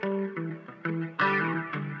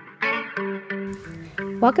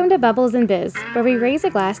Welcome to Bubbles and Biz, where we raise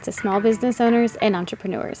a glass to small business owners and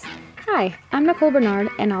entrepreneurs. Hi, I'm Nicole Bernard,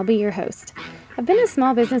 and I'll be your host. I've been a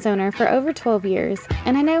small business owner for over 12 years,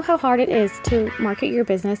 and I know how hard it is to market your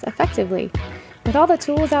business effectively. With all the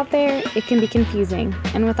tools out there, it can be confusing,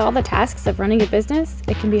 and with all the tasks of running a business,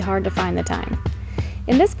 it can be hard to find the time.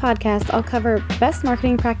 In this podcast, I'll cover best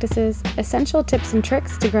marketing practices, essential tips and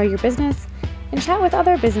tricks to grow your business, and chat with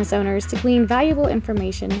other business owners to glean valuable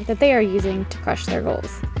information that they are using to crush their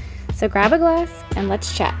goals. So grab a glass and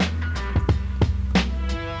let's chat.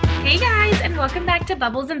 Hey guys, and welcome back to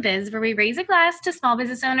Bubbles and Biz, where we raise a glass to small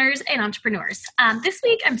business owners and entrepreneurs. This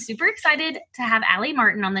week, I'm super excited to have Allie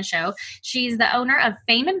Martin on the show. She's the owner of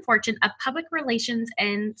Fame and Fortune, a public relations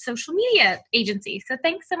and social media agency. So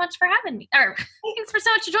thanks so much for having me, or thanks for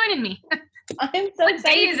so much for joining me. I'm so What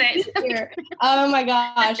day is it? Here. Oh my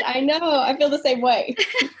gosh, I know. I feel the same way.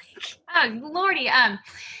 Oh, Lordy.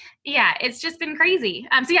 Yeah, it's just been crazy.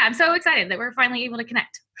 So yeah, I'm so excited that we're finally able to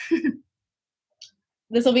connect.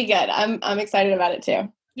 This will be good. I'm excited about it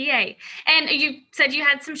too. Yay. And you said you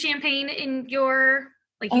had some champagne in your,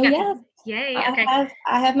 yay. Okay.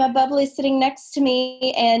 I have my bubbly sitting next to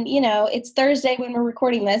me, and it's Thursday when we're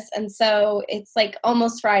recording this, and so it's like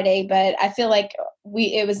almost Friday, but I feel like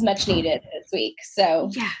it was much needed this week. So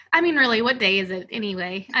yeah, I mean, really, what day is it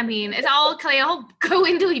anyway? I mean, it's all go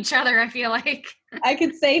into each other, I feel like. I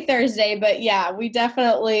could say Thursday, but yeah, we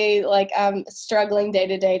definitely struggling day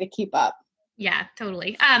to day to keep up. Yeah,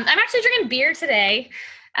 totally. I'm actually drinking beer today.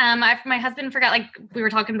 My husband forgot, like we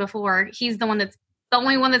were talking before, he's the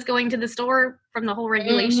only one that's going to the store from the whole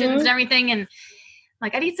regulations and everything. And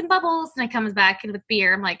like, I need some bubbles. And he comes back with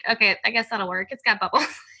beer. I'm like, okay, I guess that'll work. It's got bubbles.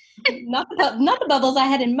 not the bubbles I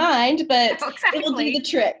had in mind, but exactly. It'll do the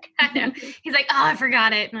trick. I know. He's like, oh, I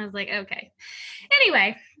forgot it. And I was like, okay.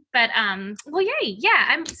 Anyway, but, well, yay. Yeah.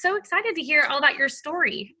 I'm so excited to hear all about your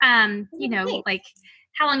story. Thanks. Like,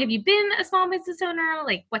 how long have you been a small business owner?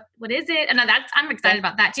 Like, what is it? And I'm excited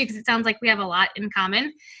about that too, because it sounds like we have a lot in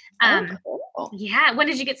common. Cool. Yeah. When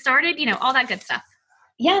did you get started? All that good stuff.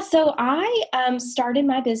 Yeah. So I started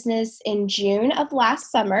my business in June of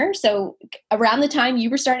last summer. So around the time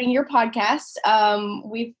you were starting your podcast,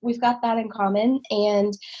 we've got that in common.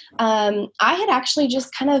 And I had actually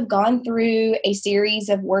just kind of gone through a series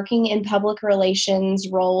of working in public relations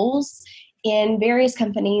roles in various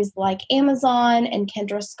companies like Amazon and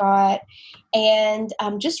Kendra Scott, and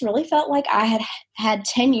just really felt like I had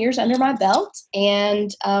 10 years under my belt and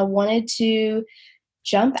wanted to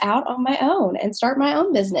jump out on my own and start my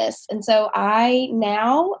own business. And so I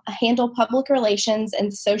now handle public relations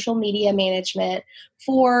and social media management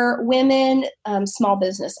for women small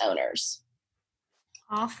business owners.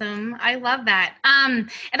 Awesome. I love that. And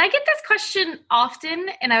I get this question often,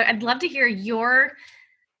 and I'd love to hear your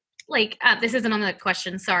this isn't on the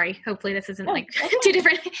question. Sorry. Hopefully this isn't too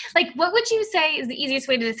different. Like, what would you say is the easiest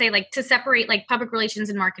way to say, to separate public relations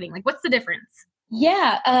and marketing? Like, what's the difference?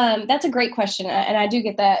 Yeah, that's a great question. And I do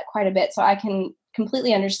get that quite a bit. So I can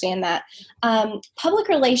completely understand that. Public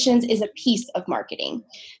relations is a piece of marketing.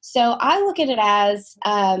 So I look at it as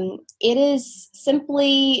it is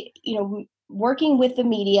simply, working with the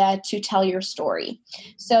media to tell your story.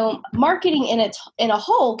 So marketing in a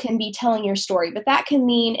whole can be telling your story, but that can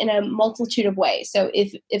mean in a multitude of ways. So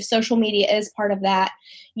if social media is part of that,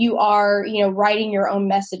 you are, writing your own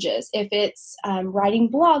messages. If it's writing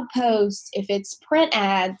blog posts, if it's print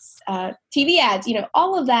ads, TV ads,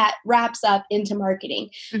 all of that wraps up into marketing.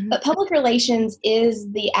 Mm-hmm. But public relations is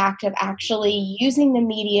the act of actually using the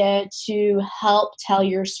media to help tell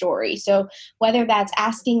your story. So whether that's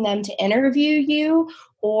asking them to interview you,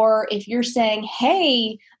 or if you're saying,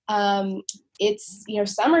 hey, it's,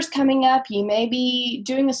 summer's coming up, you may be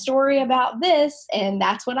doing a story about this, and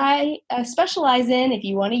that's what I specialize in. If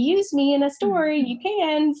you want to use me in a story, you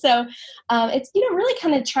can. So it's, really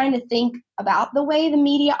kind of trying to think about the way the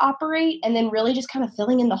media operate, and then really just kind of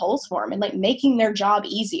filling in the holes for them and making their job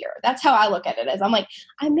easier. That's how I look at it, as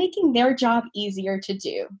I'm making their job easier to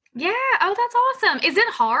do. Yeah. Oh, that's awesome. Is it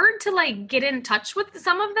hard to get in touch with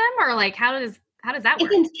some of them, or how does that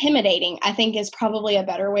work? It's intimidating, I think, is probably a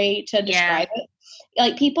better way to describe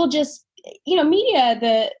it. People just,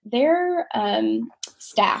 media, their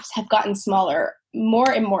staffs have gotten smaller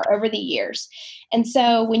more and more over the years. And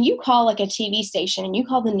so when you call a TV station and you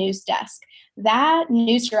call the news desk, that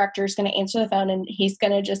news director is going to answer the phone, and he's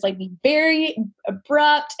going to just be very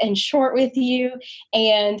abrupt and short with you.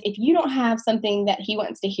 And if you don't have something that he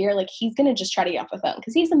wants to hear, he's going to just try to get off the phone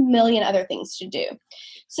because he has a million other things to do.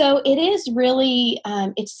 So it is really,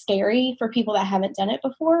 it's scary for people that haven't done it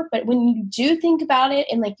before. But when you do think about it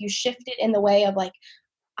and you shift it in the way of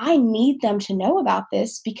I need them to know about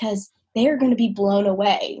this because they're going to be blown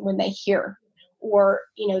away when they hear, or,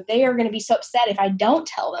 they are going to be so upset if I don't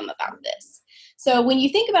tell them about this. So when you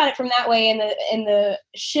think about it from that way, in the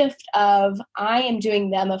shift of I am doing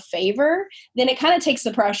them a favor, then it kind of takes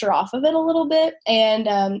the pressure off of it a little bit.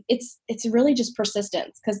 And it's really just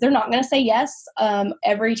persistence, because they're not going to say yes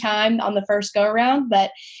every time on the first go around. But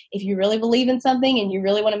if you really believe in something and you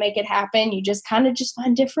really want to make it happen, you just kind of just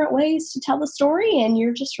find different ways to tell the story, and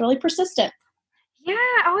you're just really persistent. Yeah.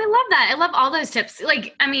 Oh, I love that. I love all those tips.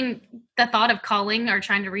 Like, I mean, the thought of calling or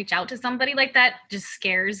trying to reach out to somebody like that just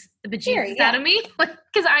scares the bejesus out of me,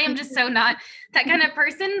 because I am just so not that kind of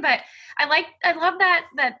person. But I love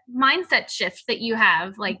that mindset shift that you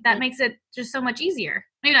have. Like, that makes it just so much easier.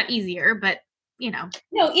 Maybe not easier, but No,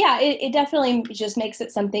 yeah, it definitely just makes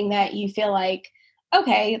it something that you feel like,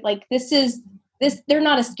 okay, like this, they're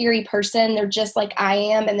not a scary person. They're just like I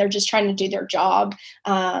am, and they're just trying to do their job.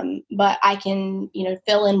 But I can,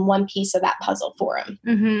 fill in one piece of that puzzle for them.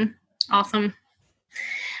 Mm-hmm. Awesome.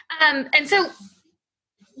 And so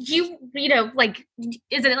like,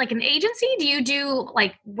 is it like an agency? Do you do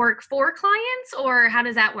like work for clients, or how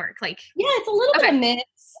does that work? Like, yeah, it's a little bit of a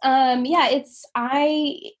mix.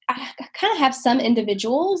 I kind of have some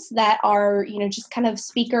individuals that are, just kind of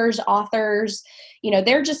speakers, authors,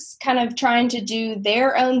 they're just kind of trying to do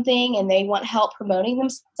their own thing and they want help promoting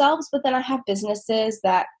themselves. But then I have businesses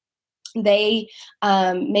that they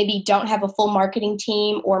maybe don't have a full marketing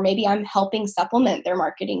team, or maybe I'm helping supplement their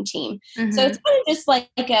marketing team. Mm-hmm. So it's kind of just like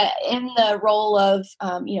in the role of,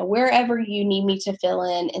 wherever you need me to fill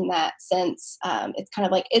in that sense. It's kind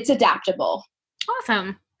of like, it's adaptable.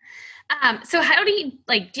 Awesome. So how do you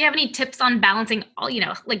do you have any tips on balancing all,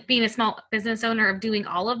 like being a small business owner, of doing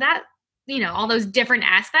all of that, all those different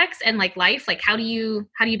aspects and like life, like how do you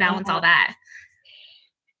balance all that?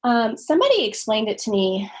 Somebody explained it to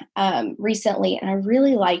me recently, and I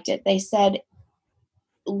really liked it. They said,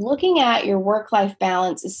 looking at your work-life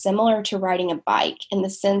balance is similar to riding a bike, in the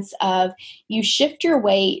sense of you shift your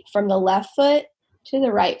weight from the left foot to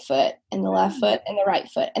the right foot, and the left foot and the right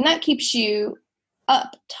foot. And that keeps you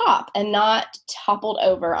up top and not toppled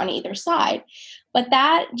over on either side. But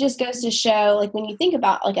that just goes to show, like, when you think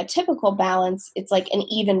about like a typical balance, it's like an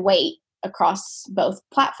even weight across both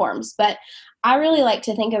platforms. But I really like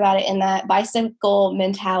to think about it in that bicycle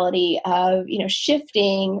mentality of,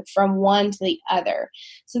 shifting from one to the other.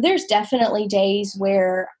 So there's definitely days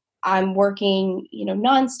where I'm working,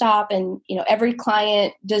 nonstop, and, every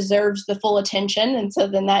client deserves the full attention. And so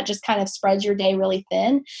then that just kind of spreads your day really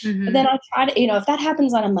thin. Mm-hmm. But then I try to, if that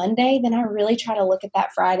happens on a Monday, then I really try to look at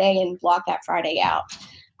that Friday and block that Friday out.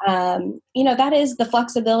 That is the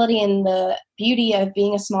flexibility and the beauty of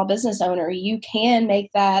being a small business owner. You can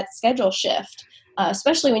make that schedule shift,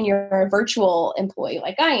 especially when you're a virtual employee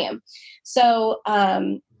like I am. So,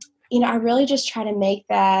 I really just try to make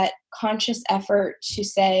that conscious effort to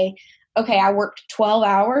say, okay, I worked 12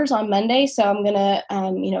 hours on Monday, so I'm going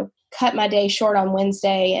to, cut my day short on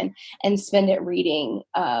Wednesday and spend it reading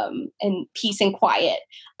and peace and quiet.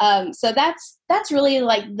 So that's really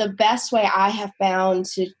like the best way I have found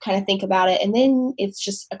to kind of think about it. And then it's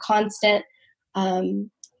just a constant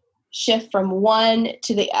shift from one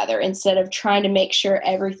to the other, instead of trying to make sure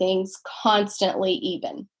everything's constantly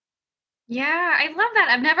even. Yeah, I love that.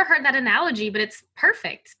 I've never heard that analogy, but it's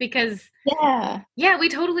perfect, because we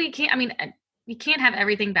totally can't. I mean, you can't have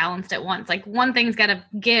everything balanced at once. Like, one thing's got to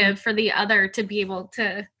give for the other to be able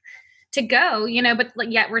to go, but like,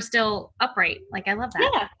 yet we're still upright. Like, I love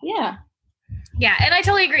that. Yeah. And I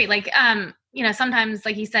totally agree. Like, sometimes,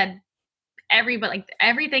 like you said,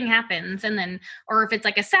 everything happens, and then, or if it's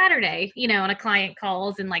like a Saturday, and a client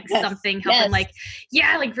calls and like something happened, like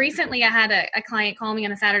recently I had a client call me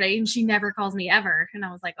on a Saturday, and she never calls me ever, and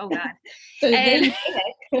I was like, oh God. And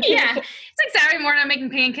it's like Saturday morning, I'm making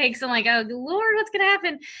pancakes, I'm like, oh Lord, what's gonna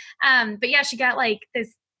happen? But yeah, she got like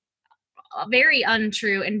this very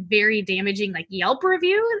untrue and very damaging like Yelp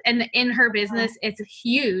review, and in her business it's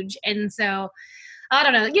huge, and so I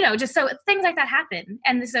don't know, just so things like that happen.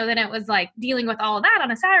 And so then it was like dealing with all of that on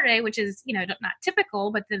a Saturday, which is, not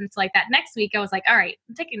typical. But then it's like that next week, I was like, all right,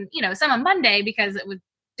 I'm taking, some on Monday, because it was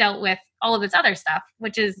dealt with all of this other stuff,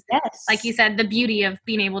 which is, like you said, the beauty of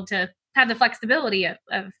being able to have the flexibility of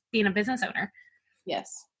being a business owner.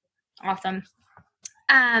 Yes. Awesome.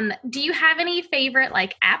 Do you have any favorite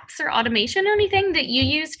like apps or automation or anything that you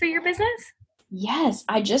use for your business? Yes,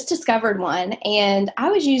 I just discovered one, and I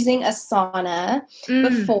was using Asana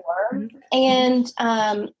before, and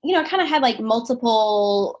I kind of had like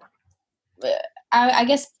multiple I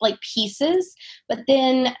guess like pieces. But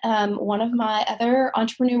then one of my other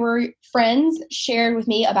entrepreneur friends shared with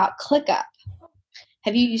me about ClickUp.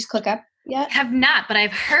 Have you used ClickUp yet? Have not, but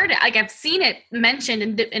I've heard it. Like I've seen it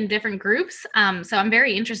mentioned in different groups. So I'm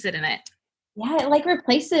very interested in it. Yeah, it like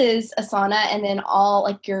replaces Asana, and then all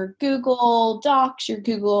like your Google Docs, your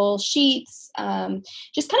Google Sheets,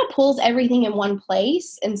 just kind of pulls everything in one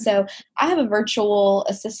place. And so I have a virtual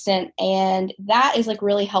assistant, and that is like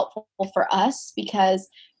really helpful for us because,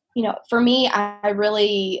 for me,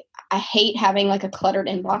 I hate having like a cluttered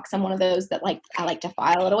inbox. I'm one of those that like, I like to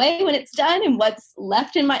file it away when it's done, and what's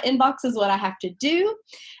left in my inbox is what I have to do.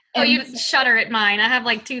 Oh, you shudder at mine. I have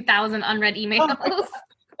like 2,000 unread emails.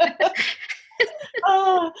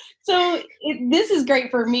 This is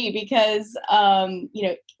great for me because,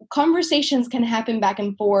 conversations can happen back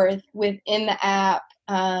and forth within the app,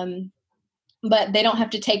 but they don't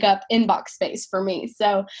have to take up inbox space for me.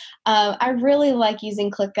 So I really like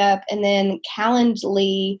using ClickUp. And then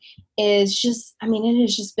Calendly is just, it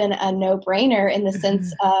has just been a no-brainer in the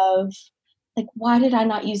sense of, like, why did I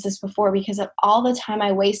not use this before? Because of all the time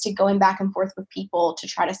I wasted going back and forth with people to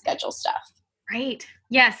try to schedule stuff. Right.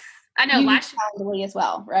 Yes. I know. You use Calendly as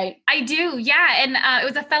well, right? I do. Yeah. And it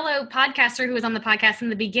was a fellow podcaster who was on the podcast in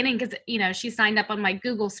the beginning because, she signed up on my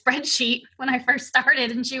Google spreadsheet when I first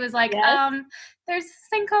started. And she was like, yes. There's this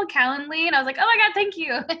thing called Calendly. And I was like, oh my God, thank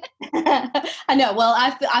you. I know. Well,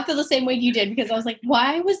 I feel the same way you did because I was like,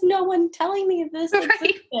 why was no one telling me this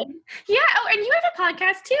existed? Yeah. Oh, and you have a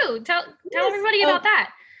podcast too. Tell everybody about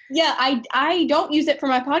that. Yeah. I don't use it for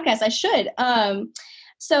my podcast. I should.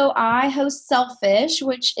 So I host Selfish,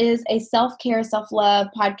 which is a self-care, self-love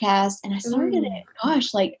podcast. And I started it,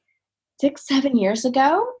 like 6-7 years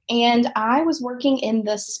ago. And I was working in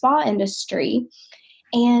the spa industry.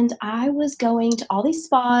 And I was going to all these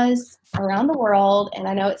spas around the world. And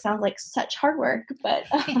I know it sounds like such hard work, but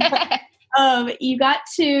you got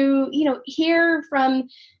to, hear from,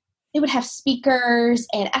 they would have speakers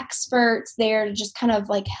and experts there to just kind of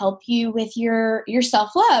like help you with your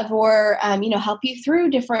self-love or, help you through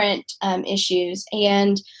different issues.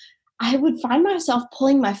 And I would find myself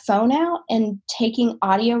pulling my phone out and taking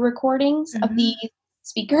audio recordings of these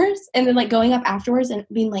speakers and then like going up afterwards and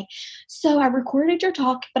being like, so I recorded your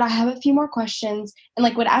talk, but I have a few more questions, and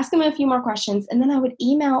like would ask them a few more questions. And then I would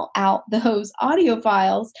email out those audio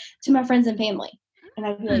files to my friends and family. And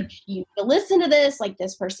I'd be like, you listen to this, like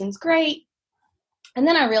this person's great. And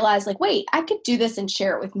then I realized like, wait, I could do this and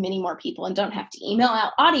share it with many more people and don't have to email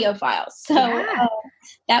out audio files. So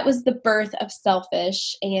that was the birth of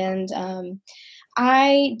Selfish. And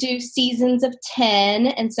I do seasons of 10.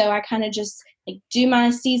 And so I kind of just like do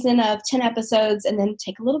my season of 10 episodes and then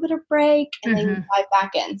take a little bit of break and then dive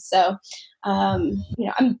back in. So,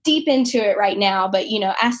 I'm deep into it right now, but,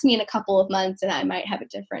 ask me in a couple of months and I might have a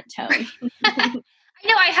different tone. I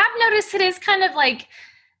know. I have noticed it is kind of like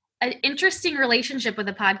an interesting relationship with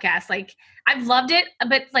the podcast. Like I've loved it,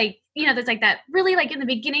 but like, there's like that really like in the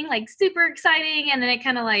beginning, like super exciting. And then it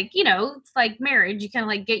kind of like, it's like marriage. You kind of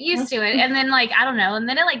like get used to it. And then like, I don't know. And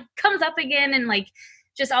then it like comes up again and like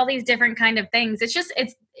just all these different kind of things.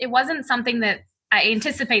 It wasn't something that I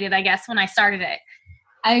anticipated, I guess, when I started it.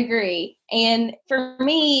 I agree. And for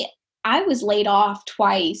me, I was laid off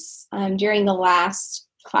twice during the last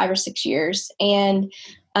 5 or 6 years. And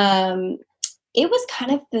it was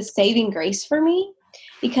kind of the saving grace for me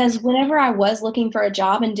because whenever I was looking for a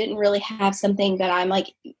job and didn't really have something that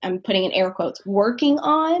I'm putting in air quotes, working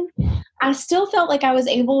on, I still felt like I was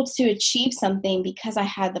able to achieve something because I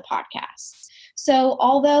had the podcast. So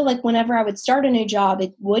although like whenever I would start a new job,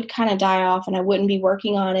 it would kind of die off and I wouldn't be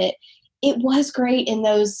working on it. It was great in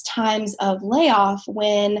those times of layoff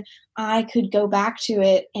when I could go back to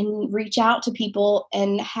it and reach out to people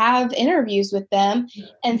and have interviews with them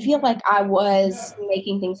and feel like I was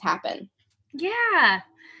making things happen. Yeah.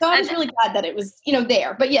 So I was really glad that it was,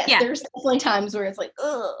 there. But yes, there's definitely times where it's like,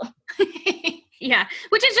 ugh. Yeah.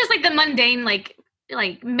 Which is just like the mundane, like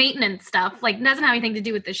maintenance stuff, like doesn't have anything to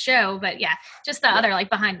do with the show, but just the other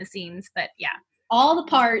like behind the scenes, but yeah. All the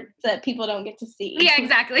parts that people don't get to see. Yeah,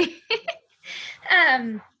 exactly.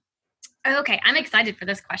 Okay, I'm excited for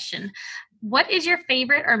this question. What is your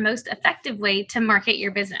favorite or most effective way to market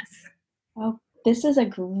your business? Oh, this is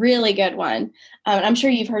a really good one. I'm sure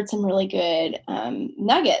you've heard some really good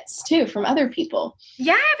nuggets too from other people.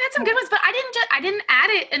 Yeah, I've had some good ones, but I didn't add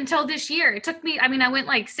it until this year. It took me, I went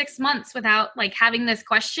like 6 months without like having this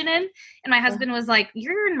question in, and my husband was like,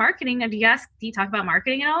 "You're in marketing. Do you talk about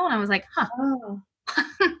marketing at all?" And I was like, "Huh,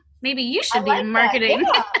 maybe you should be in marketing."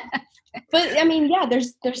 But I mean, yeah,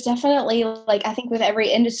 there's definitely, like, I think with every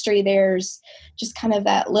industry, there's just kind of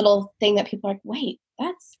that little thing that people are like, wait,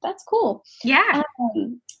 that's cool. Yeah.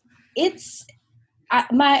 It's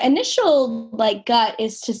my initial like gut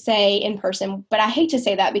is to say in person, but I hate to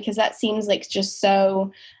say that because that seems like just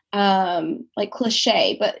so like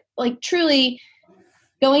cliche, but like truly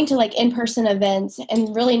going to like in-person events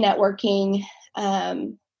and really networking,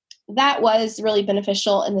 that was really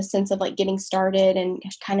beneficial in the sense of like getting started and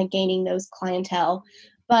kind of gaining those clientele.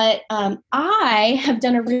 But I have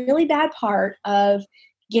done a really bad part of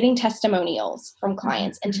getting testimonials from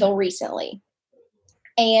clients until recently.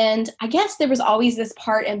 And I guess there was always this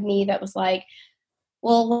part of me that was like,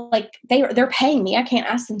 well, like they're paying me. I can't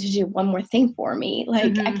ask them to do one more thing for me.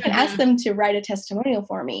 Like I can't ask them to write a testimonial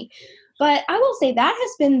for me. But I will say that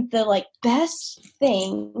has been the like best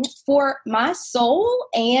thing for my soul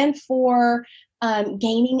and for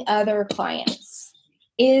gaining other clients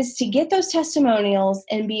is to get those testimonials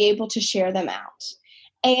and be able to share them out.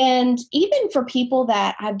 And even for people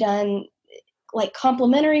that I've done like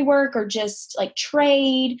complimentary work or just like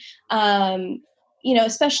trade,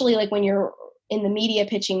 especially like when you're in the media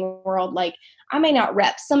pitching world, like I may not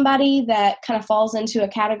rep somebody that kind of falls into a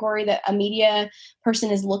category that a media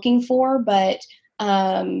person is looking for, but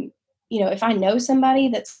if I know somebody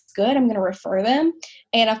that's good, I'm going to refer them.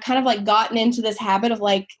 And I've kind of like gotten into this habit of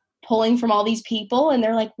like pulling from all these people, and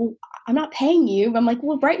they're like, well, I'm not paying you. I'm like,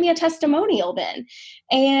 well, write me a testimonial then.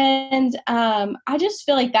 And I just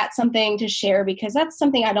feel like that's something to share because that's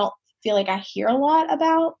something I don't feel like I hear a lot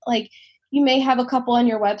about. Like you may have a couple on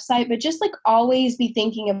your website, but just like always be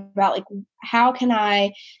thinking about like, how can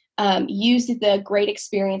I use the great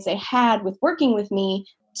experience they had with working with me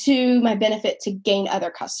to my benefit to gain other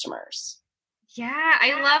customers. Yeah,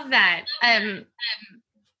 I love that.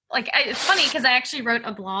 It's funny because I actually wrote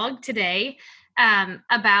a blog today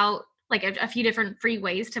about like a few different free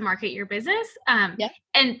ways to market your business.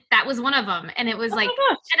 And that was one of them. And it was and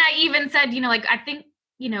I even said, like, I think,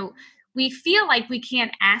 we feel like we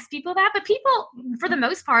can't ask people that, but people for the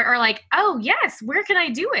most part are like, oh yes, where can I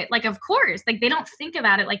do it? Like, of course, like they don't think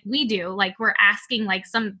about it like we do. Like we're asking like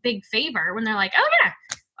some big favor when they're like, oh yeah,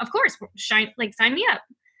 of course, sign me up.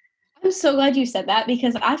 I'm so glad you said that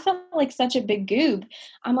because I felt like such a big goob.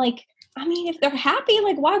 I'm like, I mean, if they're happy,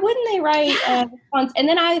 like, why wouldn't they write a response? And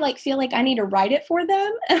then I like feel like I need to write it for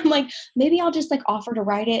them. And I'm like, maybe I'll just like offer to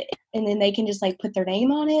write it and then they can just like put their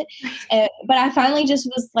name on it. But I finally just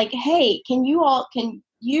was like, hey, can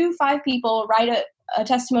you 5 people write a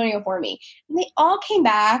testimonial for me? And they all came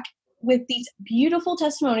back with these beautiful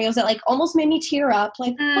testimonials that like almost made me tear up.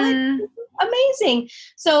 Like, what? Amazing.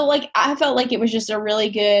 So like I felt like it was just a really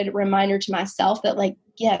good reminder to myself that like,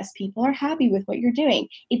 yes, people are happy with what you're doing.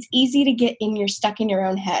 It's easy to get stuck in your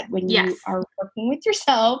own head when you are working with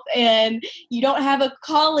yourself and you don't have a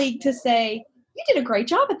colleague to say, you did a great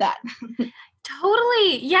job at that.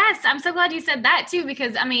 Totally. Yes. I'm so glad you said that too,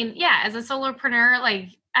 because I mean, yeah, as a solopreneur, like,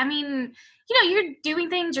 I mean, you're doing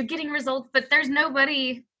things, you're getting results, but there's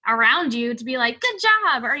nobody around you to be like, good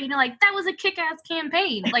job. Or, like that was a kick-ass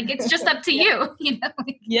campaign. Like, it's just up to you,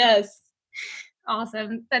 Yes.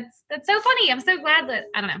 Awesome. That's so funny. I'm so glad that,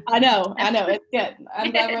 I don't know. I know. It's good. I'm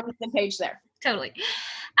glad we're on the same page there. Totally.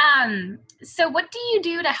 So what do you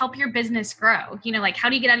do to help your business grow? Like how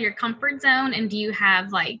do you get out of your comfort zone? And do you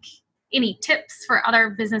have like any tips for other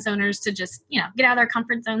business owners to just, get out of their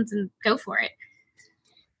comfort zones and go for it?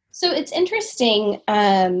 So it's interesting.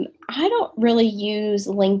 I don't really use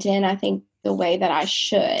LinkedIn, I think, the way that I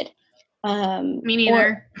should. Me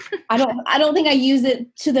neither. I don't think I use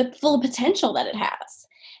it to the full potential that it has.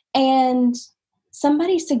 And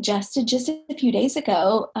somebody suggested just a few days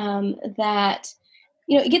ago that,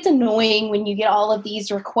 it gets annoying when you get all of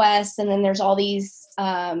these requests and then there's all these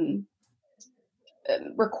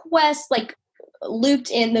requests like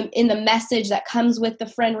looped in the message that comes with the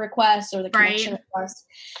friend request or the connection request.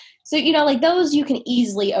 So, like those you can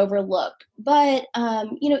easily overlook. But,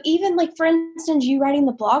 even like, for instance, you writing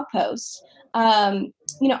the blog post, I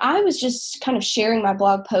was just kind of sharing my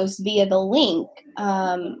blog post via the link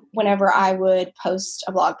whenever I would post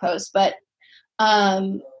a blog post. But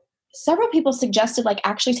several people suggested like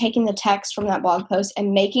actually taking the text from that blog post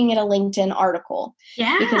and making it a LinkedIn article.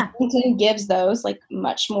 Yeah. Because LinkedIn gives those like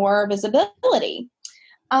much more visibility.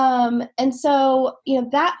 And so,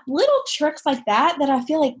 that little tricks like that I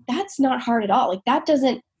feel like that's not hard at all. Like that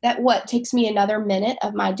takes me another minute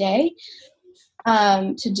of my day,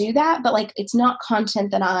 to do that. But like, it's not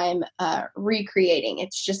content that I'm, recreating.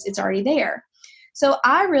 It's already there. So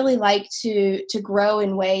I really like to grow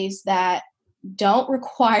in ways that don't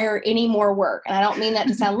require any more work. And I don't mean that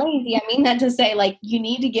to sound lazy. I mean that to say, like, you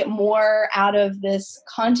need to get more out of this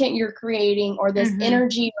content you're creating or this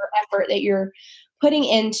energy or effort that you're putting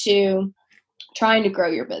into trying to grow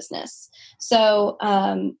your business. So,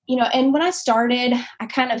 and when I started, I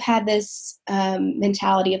kind of had this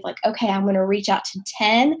mentality of like, okay, I'm going to reach out to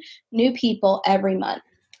 10 new people every month.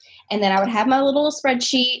 And then I would have my little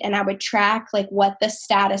spreadsheet and I would track like what the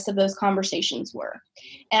status of those conversations were.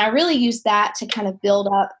 And I really used that to kind of build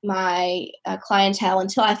up my clientele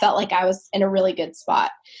until I felt like I was in a really good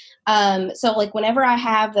spot. So like whenever I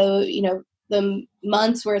have the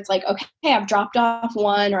months where it's like, okay, I've dropped off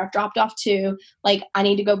one or I've dropped off two, like I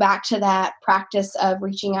need to go back to that practice of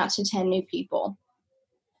reaching out to 10 new people.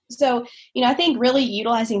 So, I think really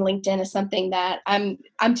utilizing LinkedIn is something that I'm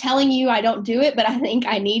telling you I don't do it, but I think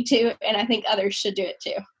I need to, and I think others should do it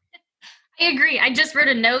too. I agree. I just wrote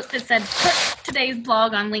a note that said, put today's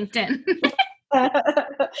blog on LinkedIn.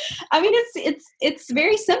 I mean, it's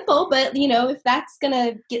very simple, but if that's going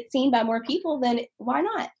to get seen by more people, then why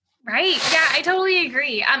not? Right. Yeah, I totally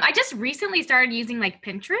agree. I just recently started using like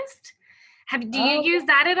Pinterest. Do you use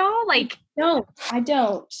that at all? Like, no, I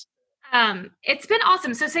don't. It's been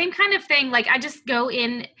awesome. So same kind of thing. Like I just go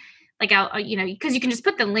in, like I'll, because you can just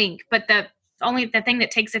put the link, but the thing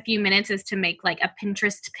that takes a few minutes is to make like a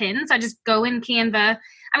Pinterest pin. So I just go in Canva.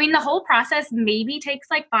 I mean, the whole process maybe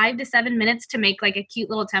takes like 5 to 7 minutes to make like a cute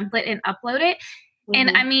little template and upload it.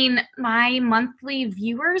 And I mean, my monthly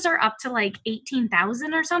viewers are up to like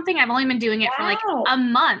 18,000 or something. I've only been doing it for like a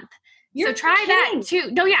month. So try that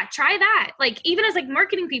too. No, yeah, try that. Like even as like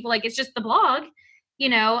marketing people, like it's just the blog,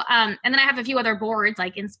 and then I have a few other boards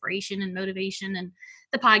like inspiration and motivation and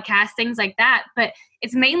the podcast, things like that. But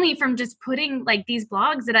it's mainly from just putting like these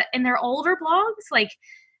blogs and they're older blogs,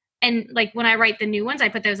 and like when I write the new ones, I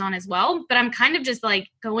put those on as well. But I'm kind of just like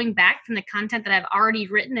going back from the content that I've already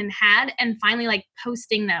written and had and finally like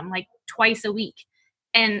posting them like twice a week.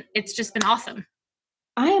 And it's just been awesome.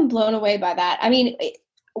 I am blown away by that. I mean,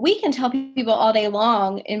 we can tell people all day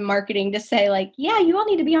long in marketing to say like, yeah, you all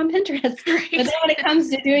need to be on Pinterest. Right. But then when it comes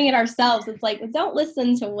to doing it ourselves, it's like, don't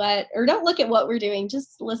listen to don't look at what we're doing.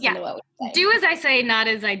 Just listen to what we say. Do as I say, not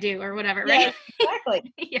as I do or whatever. Right. Yeah,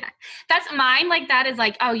 exactly. Yeah. That's mine. Like that is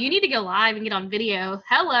like, oh, you need to go live and get on video.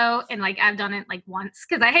 Hello. And like, I've done it like once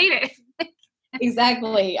because I hate it.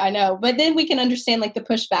 Exactly. I know. But then we can understand like the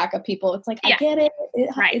pushback of people. It's like, I get it.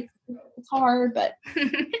 It's hard, but.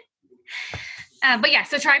 But yeah,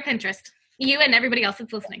 so try Pinterest. You and everybody else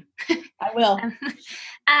that's listening. I will.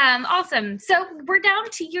 Awesome. So we're down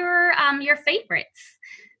to your favorites.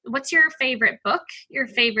 What's your favorite book? Your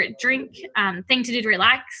favorite drink? Thing to do to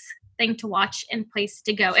relax? Thing to watch? And place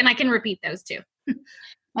to go? And I can repeat those too.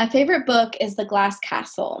 My favorite book is The Glass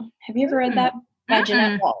Castle. Have you ever read that by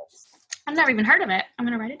Jeanette Walls? I've never even heard of it. I'm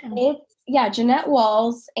going to write it down. Jeanette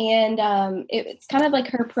Walls, and it's kind of like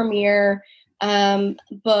her premiere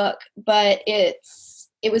book, but it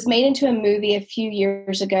was made into a movie a few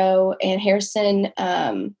years ago, and Harrison,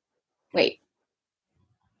 Ford?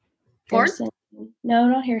 Harrison, no,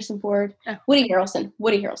 not Harrison Ford. Oh. Woody Harrelson.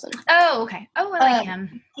 Oh, okay. Oh, I like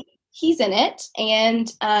him. He's in it, and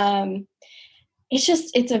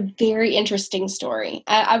it's a very interesting story.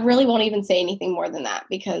 I really won't even say anything more than that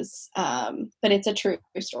because, but it's a true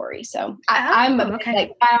story. So I'm a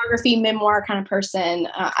like biography, memoir kind of person.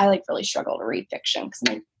 I like really struggle to read fiction because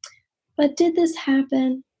I'm like, but did this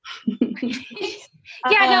happen?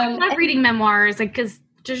 I love reading memoirs because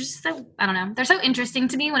they're just so, I don't know, they're so interesting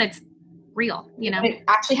to me when it's real, It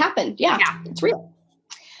actually happened. Yeah, it's real.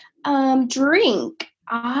 Drink.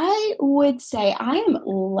 I would say I am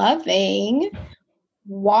loving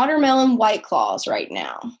watermelon White Claws right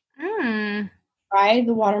now. Right?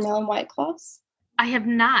 The watermelon White Claws? I have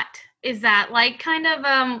not. Is that like kind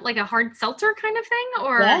of like a hard seltzer kind of thing?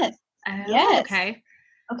 Or Yes. Yes. Okay.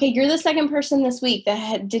 Okay, you're the second person this week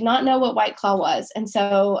that did not know what White Claw was. And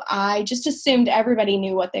so I just assumed everybody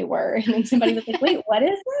knew what they were. And then somebody was like, wait, what is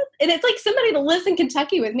this? And it's like somebody that lives in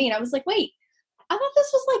Kentucky with me. And I was like, wait, I thought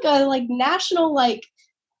this was like a national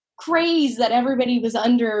craze that everybody was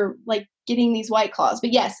under getting these White Claws.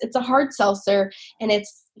 But yes, it's a hard seltzer and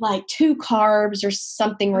it's like 2 carbs or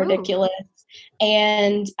something ridiculous.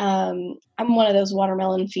 And I'm one of those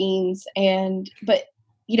watermelon fiends. But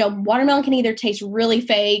watermelon can either taste really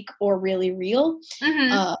fake or really real.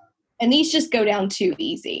 And these just go down too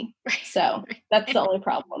easy. So that's the only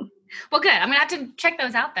problem. Well, good. I'm going to have to check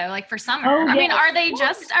those out, though, for summer. I mean, are they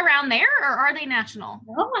just around there, or are they national?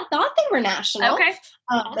 No, I thought they were national. Okay.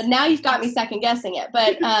 But now you've got me second guessing it.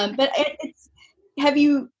 But do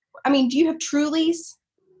you have Trulies?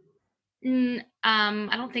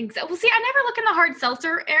 I don't think so. Well, see, I never look in the hard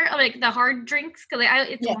seltzer area, like the hard drinks, because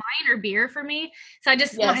it's Yeah. wine or beer for me. So my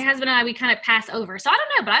Yes. husband and I, we kind of pass over. So I don't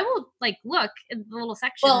know, but I will like look in the little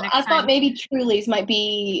section Well, next I thought time. maybe Truly's might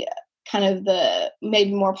be kind of the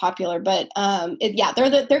maybe more popular, but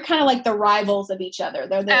they're kind of like the rivals of each other.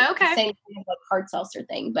 They're the same kind of like hard seltzer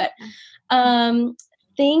thing. But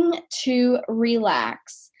thing to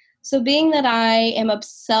relax. So being that I am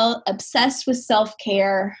obsessed with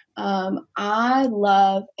self-care, I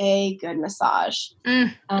love a good massage.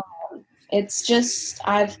 It's just,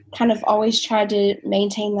 I've kind of always tried to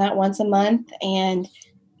maintain that once a month. And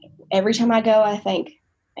every time I go, I think,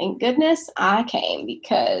 thank goodness I came,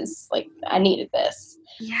 because like I needed this.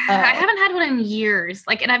 Yeah, I haven't had one in years.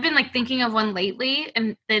 Like, and I've been like thinking of one lately,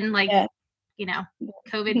 and then like,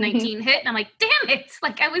 COVID-19 hit, and I'm like, damn it!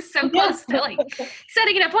 Like I was so close to like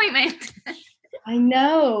setting an appointment. I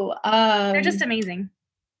know. They're just amazing.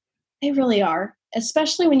 They really are,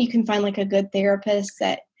 especially when you can find like a good therapist.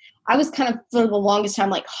 That I was kind of for the longest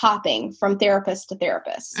time like hopping from therapist to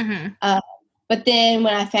therapist. Mm-hmm. But then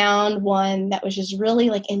when I found one that was just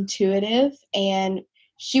really like intuitive, and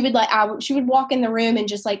she would walk in the room and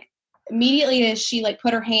just like immediately as she like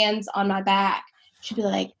put her hands on my back, she'd be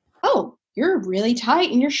like, "Oh, you're really tight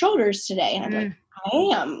in your shoulders today." And I'd be like, "I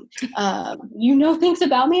am." You know things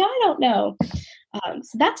about me I don't know.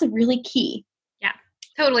 So that's a really key. Yeah,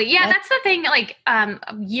 totally. Yeah, that's the thing. Like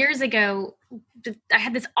years ago, I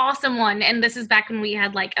had this awesome one, and this is back when we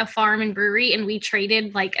had like a farm and brewery, and we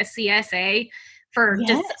traded like a CSA for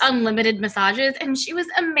just unlimited massages, and she was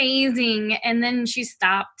amazing. And then she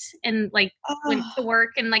stopped and like went to work,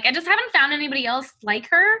 and like I just haven't found anybody else like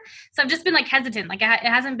her. So I've just been like hesitant. Like it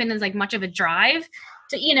hasn't been as like much of a drive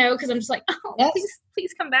to, because I'm just like,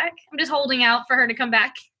 please come back. I'm just holding out for her to come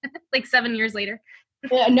back like 7 years later.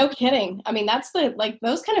 Yeah, no kidding. I mean, that's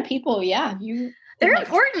those kind of people. Yeah, they're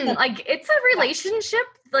important. Like it's a relationship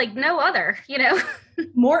like no other.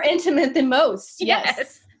 More intimate than most.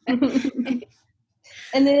 Yes.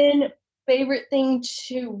 And then favorite thing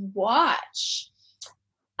to watch.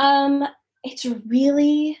 It's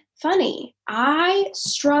really funny. I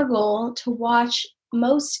struggle to watch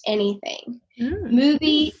most anything.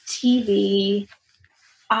 Movie, TV.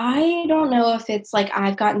 I don't know if it's like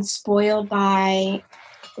I've gotten spoiled by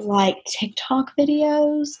like TikTok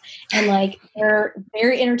videos, and like they're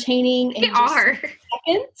very entertaining in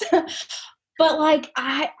seconds. But like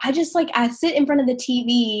I just like I sit in front of the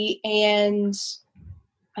TV and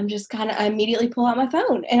I'm just I immediately pull out my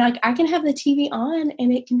phone, and like I can have the TV on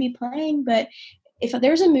and it can be playing, but if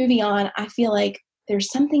there's a movie on, I feel like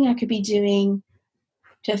there's something I could be doing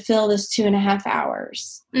to fill this 2.5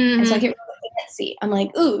 hours. And so I get really antsy. I'm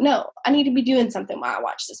like, ooh, no, I need to be doing something while I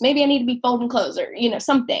watch this. Maybe I need to be folding clothes or,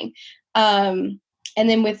 something. And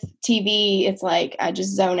then with TV, it's like I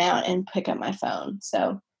just zone out and pick up my phone.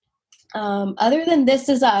 So other than This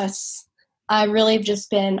Is Us, I really have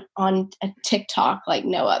just been on a TikTok like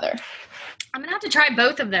no other. I'm going to have to try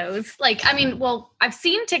both of those. Like, I mean, well, I've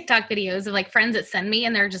seen TikTok videos of like friends that send me,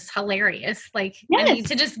 and they're just hilarious. Like I need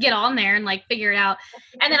to just get on there and like figure it out.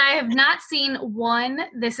 And then I have not seen one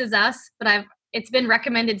This Is Us, but it's been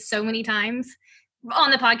recommended so many times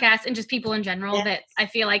on the podcast and just people in general that I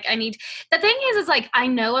feel like I need. The thing is like, I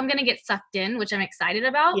know I'm going to get sucked in, which I'm excited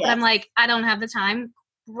about, but I'm like, I don't have the time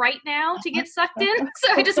right now to get sucked in.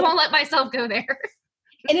 So I just won't let myself go there.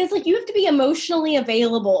 And it's like you have to be emotionally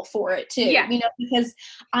available for it too, because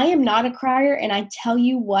I am not a crier, and I tell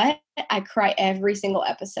you what, I cry every single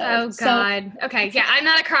episode. Oh God. Okay. Yeah. I'm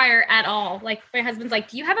not a crier at all. Like my husband's like,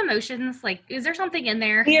 do you have emotions? Like, is there something in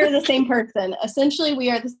there? We are the same person. Essentially, we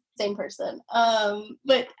are the same person.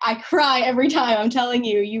 But I cry every time. I'm telling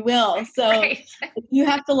you, you will. So you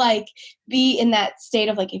have to like be in that state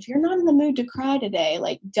of like, if you're not in the mood to cry today,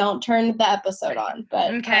 like don't turn the episode on.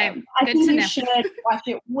 But I think you should watch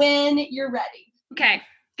it when you're ready. Okay.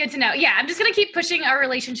 Good to know. Yeah, I'm just going to keep pushing our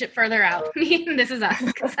relationship further out. This Is Us,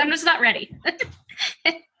 because I'm just not ready.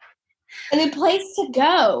 And a place to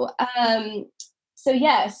go. So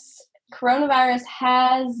yes, coronavirus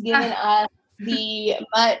has given us the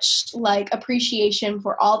much like appreciation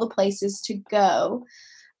for all the places to go.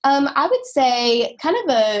 I would say kind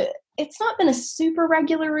of it's not been a super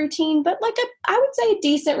regular routine, but like I would say a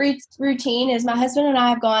decent routine is my husband and I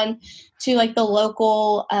have gone to like the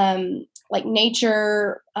local like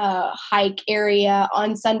nature hike area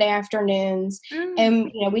on Sunday afternoons. And,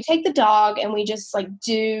 we take the dog and we just like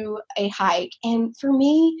do a hike. And for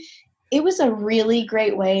me, it was a really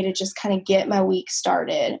great way to just kind of get my week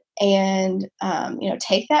started and,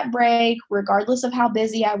 take that break regardless of how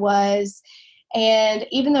busy I was. And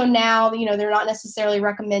even though now, they're not necessarily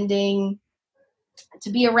recommending to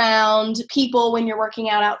be around people when you're working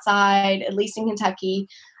out outside, at least in Kentucky.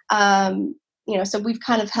 So we've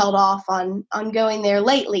kind of held off on going there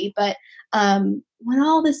lately, but when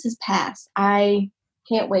all this is past, I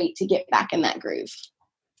can't wait to get back in that groove.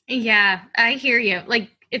 Yeah, I hear you. Like,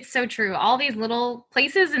 it's so true. All these little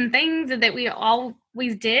places and things that we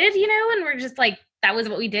always did, and we're just like, that was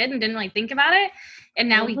what we did and didn't like think about it. And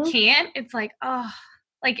now we can't. It's like, oh,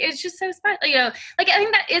 like, it's just so special, like, I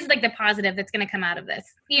think that is like the positive that's going to come out of this,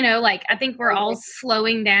 like, I think we're all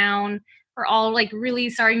slowing down. We're all like really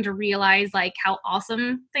starting to realize like how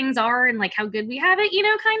awesome things are and like how good we have it,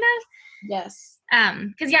 kind of. Yes.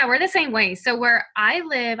 Cause we're the same way. So where I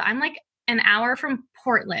live, I'm like an hour from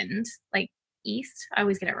Portland, like east. I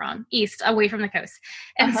always get it wrong. East, away from the coast.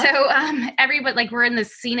 And so everybody, like, we're in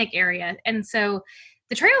this scenic area. And so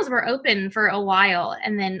the trails were open for a while.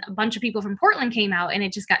 And then a bunch of people from Portland came out and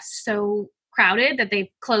it just got so crowded that they've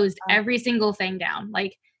closed every single thing down.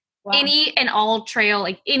 Like any and all trail,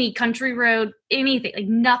 like any country road, anything, like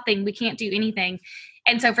nothing. We can't do anything.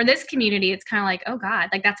 And so for this community, it's kind of like, oh God,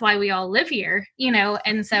 like that's why we all live here,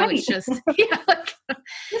 And so it's just, like,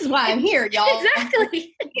 this is why I'm here, y'all.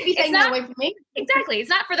 Exactly. It's not away from me. Exactly. It's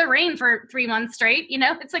not for the rain for 3 months straight,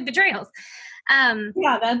 It's like the trails.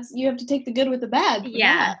 You have to take the good with the bad.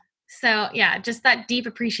 Yeah. So just that deep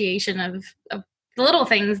appreciation of the little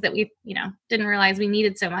things that we, didn't realize we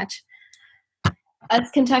needed so much.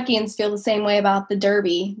 Us Kentuckians feel the same way about the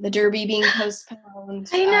Derby being postponed.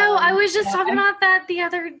 I know. I was just talking about that the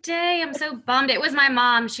other day. I'm so bummed. It was my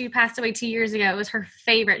mom. She passed away 2 years ago. It was her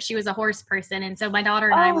favorite. She was a horse person. And so my daughter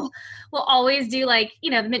and I will always do like,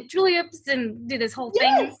 the mint juleps and do this whole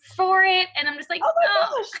thing for it. And I'm just like, oh my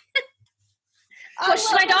gosh. Well,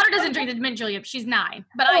 my daughter doesn't drink the mint julep. She's 9,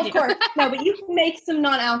 but I do. Of course. No, but you can make some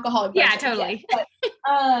non-alcoholic. Yeah, totally. But,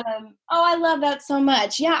 I love that so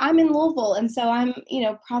much. Yeah, I'm in Louisville, and so I'm,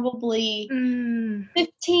 probably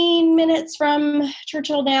 15 minutes from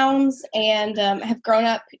Churchill Downs, and have grown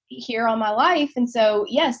up here all my life. And so,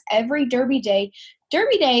 yes, every Derby Day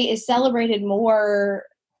is celebrated more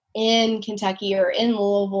in Kentucky or in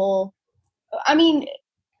Louisville. I mean,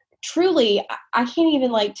 truly, I can't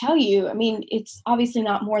even like tell you. I mean, it's obviously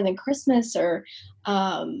not more than Christmas but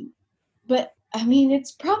I mean,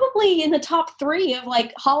 it's probably in the top 3 of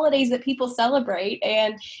like holidays that people celebrate.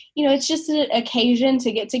 And, it's just an occasion to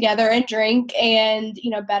get together and drink and,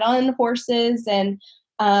 bet on horses and,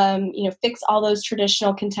 fix all those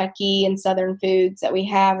traditional Kentucky and Southern foods that we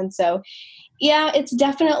have. And so, yeah, it's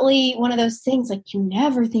definitely one of those things like you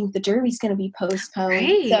never think the Derby's going to be postponed.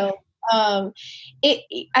 Right. So, I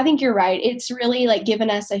think you're right. It's really like given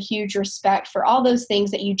us a huge respect for all those things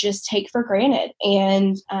that you just take for granted.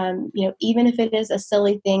 And, even if it is a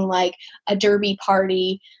silly thing like a Derby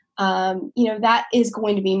party, that is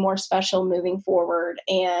going to be more special moving forward.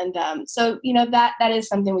 And, so, that is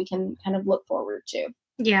something we can kind of look forward to.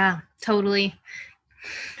 Yeah, totally.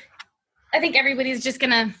 I think everybody's just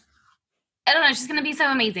gonna, I don't know, it's just gonna be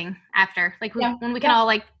so amazing after, like when we can all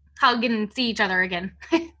like hug and see each other again.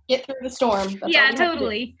 Get through the storm. That's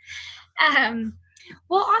totally.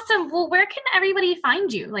 Well, awesome. Well, where can everybody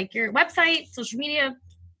find you? Like your website, social media?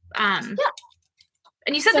 And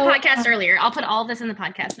you said the podcast earlier. I'll put all of this in the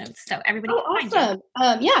podcast notes so everybody can find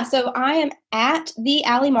you. So I am at the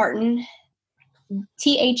Allie Martin,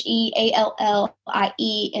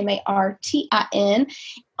 TheAllieMartin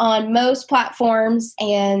on most platforms.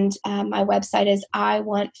 And my website is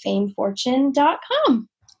iwantfamefortune.com.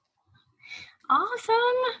 Awesome.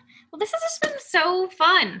 Well, this has just been so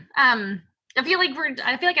fun. I feel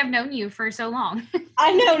like I've known you for so long.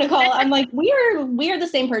 I know, Nicole. I'm like, we are the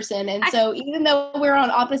same person. And so even though we're on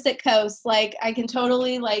opposite coasts, like I can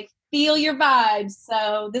totally like feel your vibes.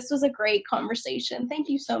 So this was a great conversation. Thank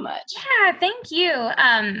you so much. Yeah, thank you.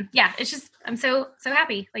 It's just, I'm so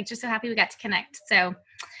happy, like just so happy we got to connect. So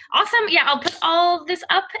awesome. Yeah, I'll put all this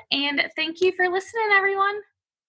up and thank you for listening, everyone.